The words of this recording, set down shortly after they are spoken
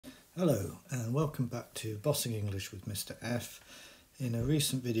Hello and welcome back to Bossing English with Mr. F. In a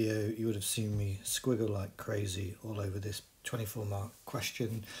recent video you would have seen me squiggle like crazy all over this 24-mark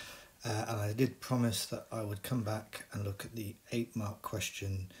question, and I did promise that I would come back and look at the 8-mark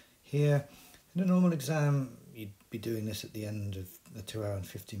question here. In a normal exam you'd be doing this at the end of the 2-hour and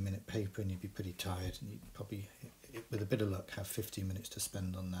 15-minute paper and you'd be pretty tired, and you'd probably, with a bit of luck, have 15 minutes to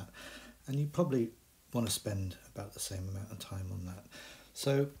spend on that, and you probably want to spend about the same amount of time on that.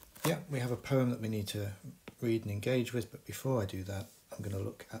 So yeah, we have a poem that we need to read and engage with, but before I do that, I'm going to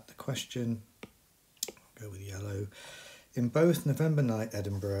look at the question. I'll go with yellow. In both November Night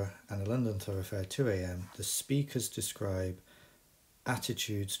Edinburgh and A London Thoroughfare 2 a.m, the speakers describe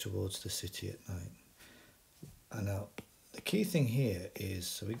attitudes towards the city at night. And now, the key thing here is,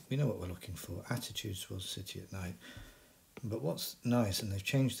 so we know what we're looking for, attitudes towards the city at night. But what's nice, and they've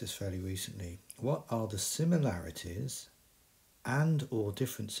changed this fairly recently, what are the similarities and or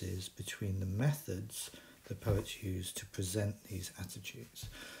differences between the methods the poets use to present these attitudes?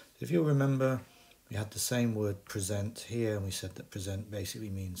 If you'll remember, we had the same word present here, and we said that present basically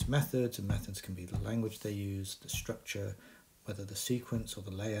means methods, and methods can be the language they use, the structure, whether the sequence or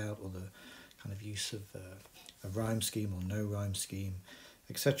the layout or the kind of use of a rhyme scheme or no rhyme scheme,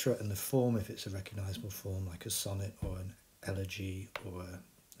 etc. And the form, if it's a recognisable form like a sonnet or an elegy or a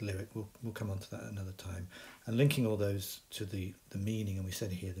lyric, we'll come on to that another time, and linking all those to the meaning. And we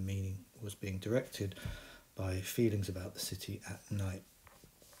said here the meaning was being directed by feelings about the city at night.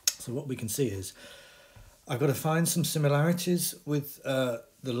 So what we can see is I've got to find some similarities with the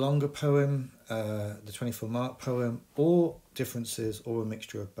longer poem, the 24-mark poem, or differences, or a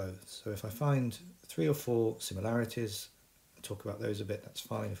mixture of both. So if I find 3 or 4 similarities, talk about those a bit, that's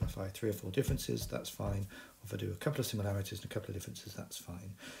fine. If I find 3 or 4 differences, that's fine. If I do a couple of similarities and a couple of differences, that's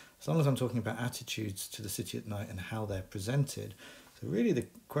fine. As long as I'm talking about attitudes to the city at night and how they're presented. So really the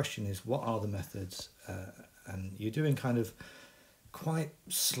question is, what are the methods? And you're doing kind of quite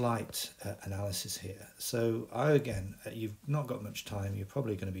slight analysis here. So again, you've not got much time. You're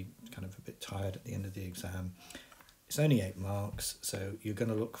probably going to be kind of a bit tired at the end of the exam. It's only 8 marks, so you're going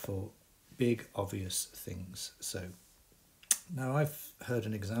to look for big, obvious things. So now, I've heard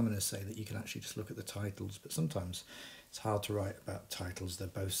an examiner say that you can actually just look at the titles, but sometimes it's hard to write about titles. They're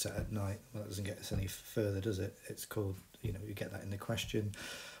both set at night. Well, that doesn't get us any further, does it? It's called, you get that in the question.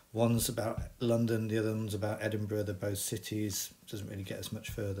 One's about London, the other one's about Edinburgh. They're both cities. Doesn't really get us much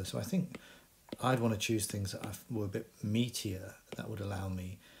further. So I think I'd want to choose things that were a bit meatier, that would allow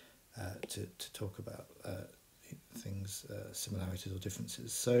me to talk about things, similarities or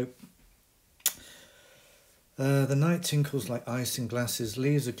differences. So the night tinkles like ice in glasses,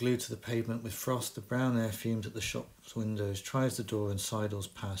 leaves are glued to the pavement with frost, the brown air fumes at the shop's windows, tries the door and sidles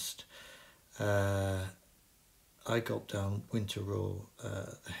past. I gulp down winter raw,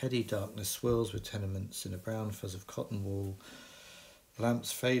 the heady darkness swirls with tenements in a brown fuzz of cotton wool,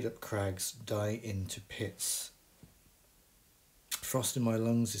 lamps fade up crags, die into pits. Frost in my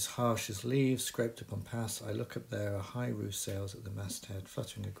lungs is harsh as leaves scraped upon paths. I look up there, a high roof sails at the masthead,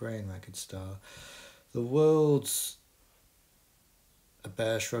 fluttering a grey and ragged star. The world's a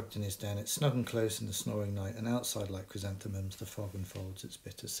bear shrugged in his den, it's snug and close in the snoring night, and outside like chrysanthemums the fog unfolds its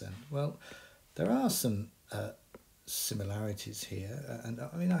bitter scent. Well, there are some similarities here, and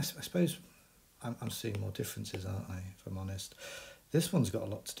I mean, I suppose I'm seeing more differences, aren't I, if I'm honest. This one's got a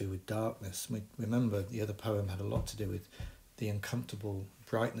lot to do with darkness. Remember, the other poem had a lot to do with the uncomfortable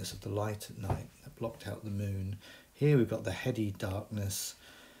brightness of the light at night that blocked out the moon. Here we've got the heady darkness,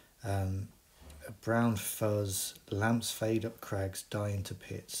 a brown fuzz, lamps fade up crags, die into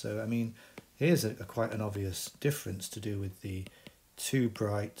pits. So, I mean, here's quite an obvious difference to do with the too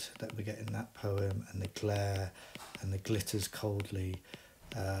bright that we get in that poem, and the glare and the glitters coldly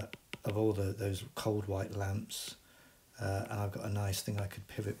of all those cold white lamps. And I've got a nice thing I could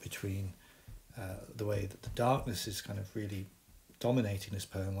pivot between the way that the darkness is kind of really dominating this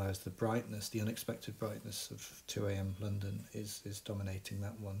poem, whereas the brightness, the unexpected brightness of 2 a.m. London is dominating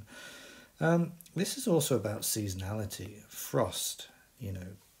that one. This is also about seasonality, frost,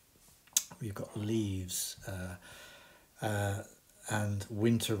 we've got leaves and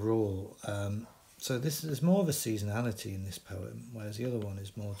winter raw. So there's more of a seasonality in this poem, whereas the other one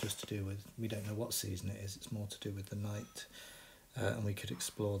is more just to do with, we don't know what season it is, it's more to do with the night, and we could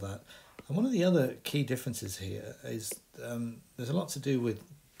explore that. And one of the other key differences here is there's a lot to do with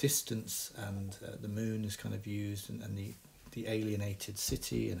distance, and the moon is kind of used, and the alienated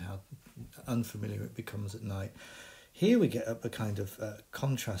city and how unfamiliar it becomes at night. Here we get up a kind of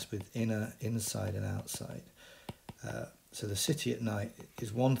contrast with inside and outside. So the city at night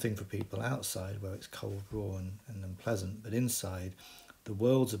is one thing for people outside, where it's cold, raw and unpleasant, but inside The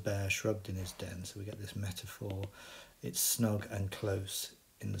world's a bear shrugged in his den. So we get this metaphor. It's snug and close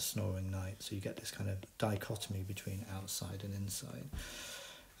in the snoring night. So you get this kind of dichotomy between outside and inside.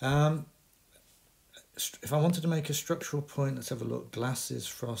 If I wanted to make a structural point, let's have a look. Glasses,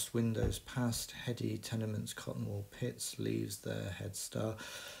 frost, windows, past, heady, tenements, cotton wool, pits, leaves there, head star.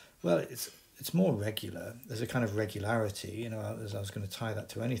 Well, it's more regular. There's a kind of regularity, you know, as I was going to tie that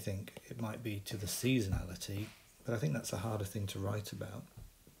to anything, it might be to the seasonality, but I think that's a harder thing to write about.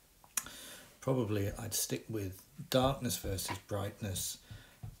 Probably I'd stick with darkness versus brightness,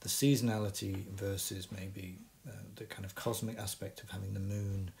 the seasonality versus maybe the kind of cosmic aspect of having the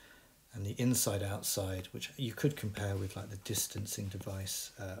moon, and the inside-outside, which you could compare with like the distancing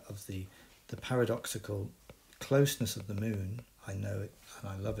device of the paradoxical closeness of the moon. I know it and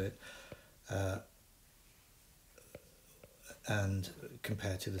I love it. And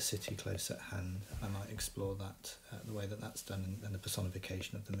compared to the city close at hand, I might explore that, the way that that's done, and the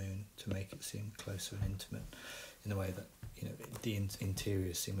personification of the moon to make it seem closer and intimate in the way that, you know, the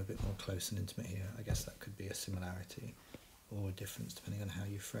interiors seem a bit more close and intimate here. I guess that could be a similarity or a difference depending on how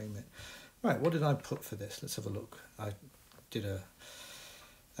you frame it. Right, what did I put for this? Let's have a look. I did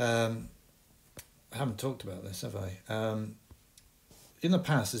I haven't talked about this, have I? In the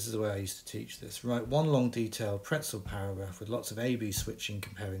past, this is the way I used to teach this. Write one long detailed pretzel paragraph with lots of A-B switching,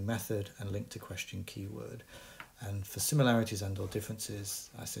 comparing method and link to question keyword. And for similarities and or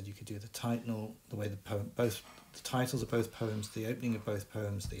differences, I said you could do the title, the way the poem, both the titles of both poems, the opening of both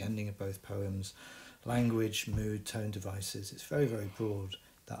poems, the ending of both poems, language, mood, tone devices. It's very, very broad,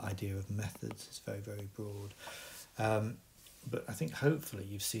 that idea of methods. It's very, very broad. But I think hopefully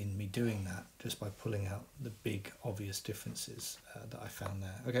you've seen me doing that just by pulling out the big obvious differences that I found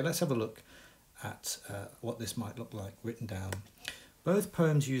there. Okay, let's have a look at what this might look like written down. Both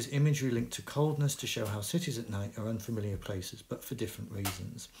poems use imagery linked to coldness to show how cities at night are unfamiliar places, but for different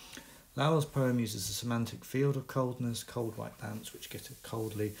reasons. Lowell's poem uses the semantic field of coldness, cold white lamps which get up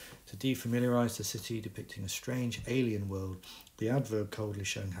coldly, to defamiliarise the city, depicting a strange alien world, the adverb coldly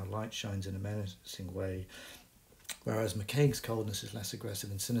showing how light shines in a menacing way, whereas McCaig's coldness is less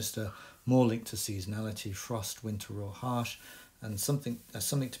aggressive and sinister, more linked to seasonality, frost, winter or harsh, and something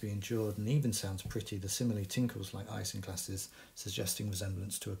to be endured, and even sounds pretty. The simile tinkles like ice in glasses, suggesting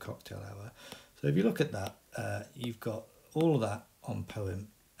resemblance to a cocktail hour. So if you look at that, you've got all of that on poem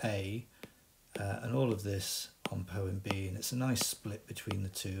A, and all of this on poem B, and it's a nice split between the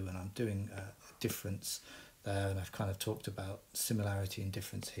two, and I'm doing a difference there, and I've kind of talked about similarity and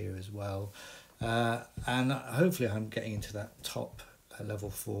difference here as well, and hopefully I'm getting into that top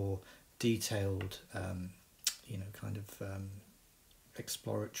level 4 detailed, you know, kind of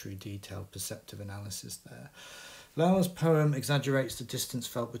exploratory, detailed, perceptive analysis there. Lowell's poem exaggerates the distance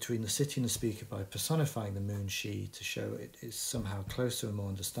felt between the city and the speaker by personifying the moon she to show it is somehow closer and more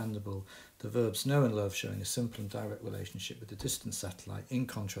understandable. The verbs know and love showing a simple and direct relationship with the distant satellite in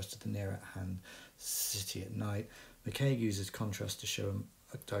contrast to the near at hand city at night. McCaig uses contrast to show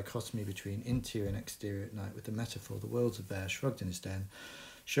a dichotomy between interior and exterior at night with the metaphor the world's a bear shrugged in his den,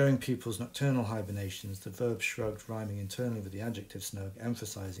 showing pupils' nocturnal hibernations, the verb shrugged rhyming internally with the adjective snug,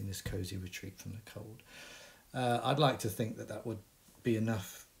 emphasising this cosy retreat from the cold. I'd like to think that that would be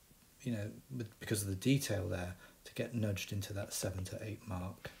enough, you know, because of the detail there, to get nudged into that 7 to 8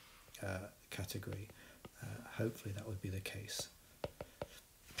 mark category. Hopefully that would be the case.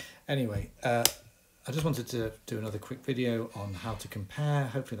 Anyway, I just wanted to do another quick video on how to compare.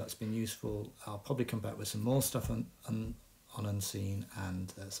 Hopefully that's been useful. I'll probably come back with some more stuff on Unseen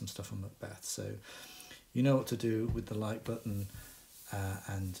and some stuff on Macbeth. So you know what to do with the like button,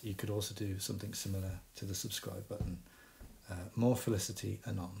 and you could also do something similar to the subscribe button. More felicity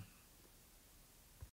anon.